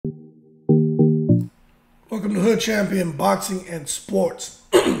Welcome to Hood Champion Boxing and Sports.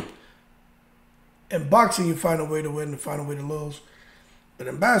 In boxing, you find a way to win and find a way to lose. But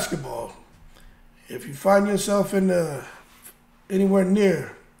in basketball, if you find yourself in anywhere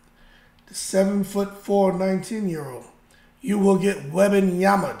near the 7'4", 19-year-old, you will get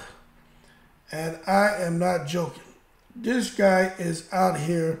Webanyama'D. And I am not joking. This guy is out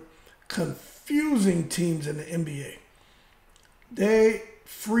here confusing teams in the NBA. They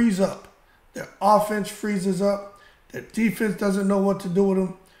freeze up. Their offense freezes up. Their defense doesn't know what to do with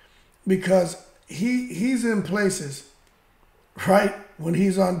him because he's in places, right, when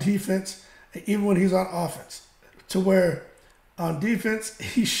he's on defense, and even when he's on offense, to where on defense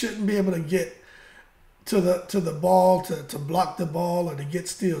he shouldn't be able to get to the ball, to block the ball or to get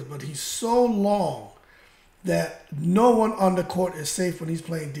steals. But he's so long that no one on the court is safe when he's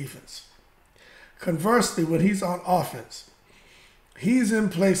playing defense. Conversely, when he's on offense, he's in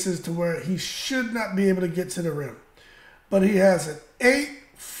places to where he should not be able to get to the rim. But he has an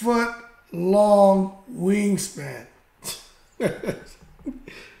 8-foot-long wingspan.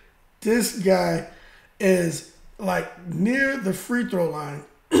 This guy is like near the free throw line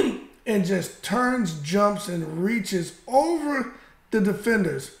and just turns, jumps, and reaches over the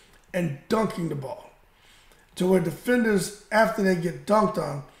defenders and dunking the ball. To where defenders, after they get dunked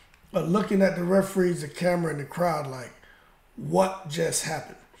on, are looking at the referees, the camera, and the crowd like, what just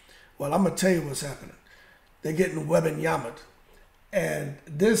happened? Well, I'm going to tell you what's happening. They're getting Webanyama'D. And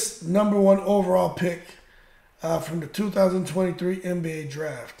this #1 overall pick from the 2023 NBA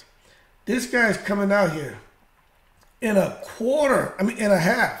draft, this guy's coming out here in a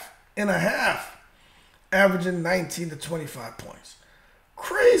half, averaging 19 to 25 points.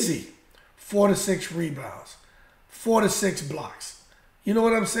 Crazy. 4 to 6 rebounds, 4 to 6 blocks. You know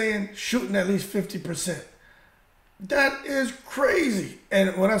what I'm saying? Shooting at least 50%. That is crazy.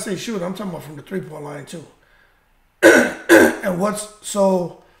 And when I say shoot, I'm talking about from the three-point line too. And what's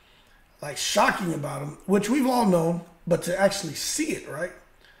so like shocking about him, which we've all known, but to actually see it, right,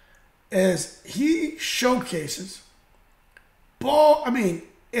 is he showcases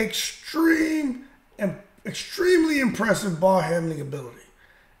extremely impressive ball handling ability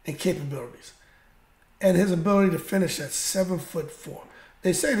and capabilities. And his ability to finish at 7'4".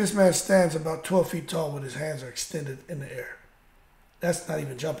 They say this man stands about 12 feet tall when his hands are extended in the air. That's not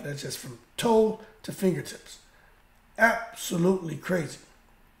even jumping. That's just from toe to fingertips. Absolutely crazy.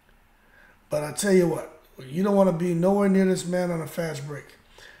 But I tell you what, you don't want to be nowhere near this man on a fast break.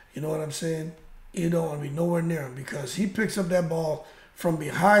 You know what I'm saying? You don't want to be nowhere near him because he picks up that ball from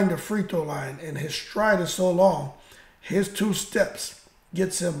behind the free throw line and his stride is so long, his 2 steps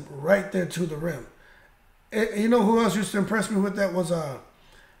gets him right there to the rim. And you know who else used to impress me with that was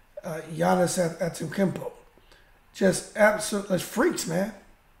Giannis Antetokounmpo. Just absolute freaks, man.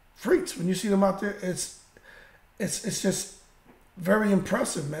 Freaks. When you see them out there, it's just very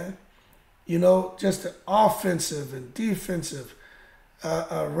impressive, man. You know, just the offensive and defensive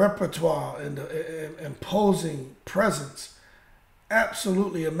repertoire and the imposing presence.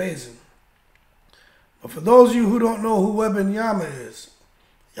 Absolutely amazing. But for those of you who don't know who Webanyama'D is,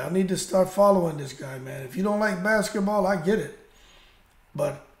 y'all need to start following this guy, man. If you don't like basketball, I get it.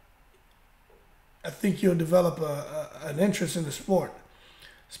 But I think you'll develop an interest in the sport,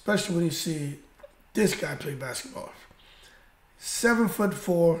 especially when you see this guy play basketball.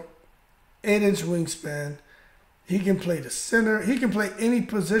 7'4", 8-inch wingspan. He can play the center. He can play any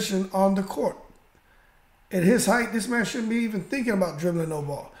position on the court. At his height, this man shouldn't be even thinking about dribbling no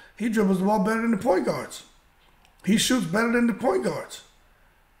ball. He dribbles the ball better than the point guards. He shoots better than the point guards.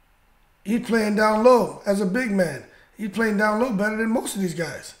 He's playing down low as a big man. He's playing down low better than most of these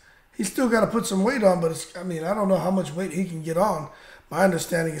guys. He's still got to put some weight on, but I don't know how much weight he can get on. My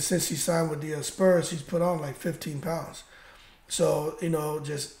understanding is since he signed with the Spurs, he's put on like 15 pounds. So, you know,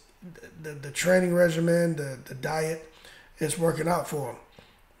 just the training regimen, the diet, is working out for him.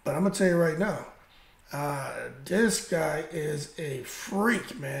 But I'm going to tell you right now, this guy is a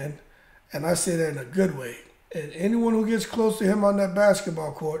freak, man. And I say that in a good way. And anyone who gets close to him on that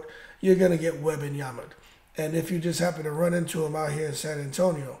basketball court, you're going to get Webanyama'D. And if you just happen to run into him out here in San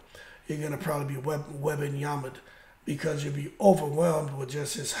Antonio, you're going to probably be Webanyama'D because you'll be overwhelmed with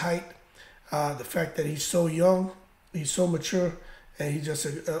just his height, the fact that he's so young, he's so mature, and he just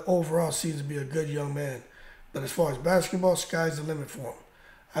overall seems to be a good young man. But as far as basketball, sky's the limit for him.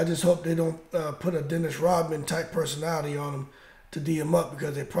 I just hope they don't put a Dennis Rodman type personality on him to D him up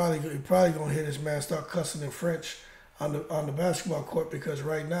because they're probably going to hear this man start cussing in French on the basketball court because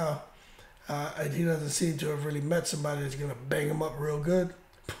right now he doesn't seem to have really met somebody that's going to bang him up real good.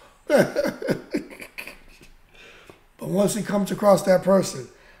 But once he comes across that person,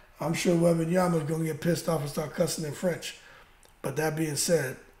 I'm sure Webanyama is going to get pissed off and start cussing in French. But that being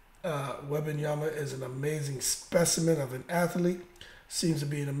said, Webanyama is an amazing specimen of an athlete. Seems to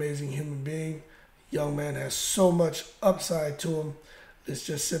be an amazing human being. Young man has so much upside to him. Let's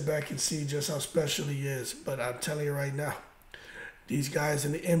just sit back and see just how special he is. But I'm telling you right now, these guys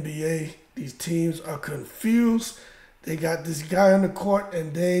in the NBA, these teams are confused. They got this guy on the court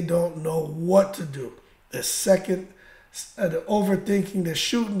and they don't know what to do. They're overthinking, they're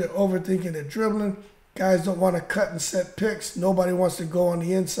shooting, they're overthinking, they're dribbling. Guys don't want to cut and set picks. Nobody wants to go on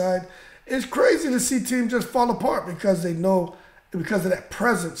the inside. It's crazy to see teams just fall apart because they know, because of that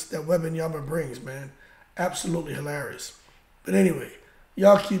presence that Webanyama brings, man. Absolutely hilarious. But anyway,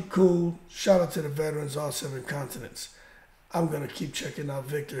 y'all keep cool. Shout out to the veterans, all 7 continents. I'm going to keep checking out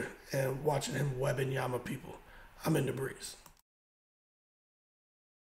Victor and watching him Webanyama people. I'm in the breeze.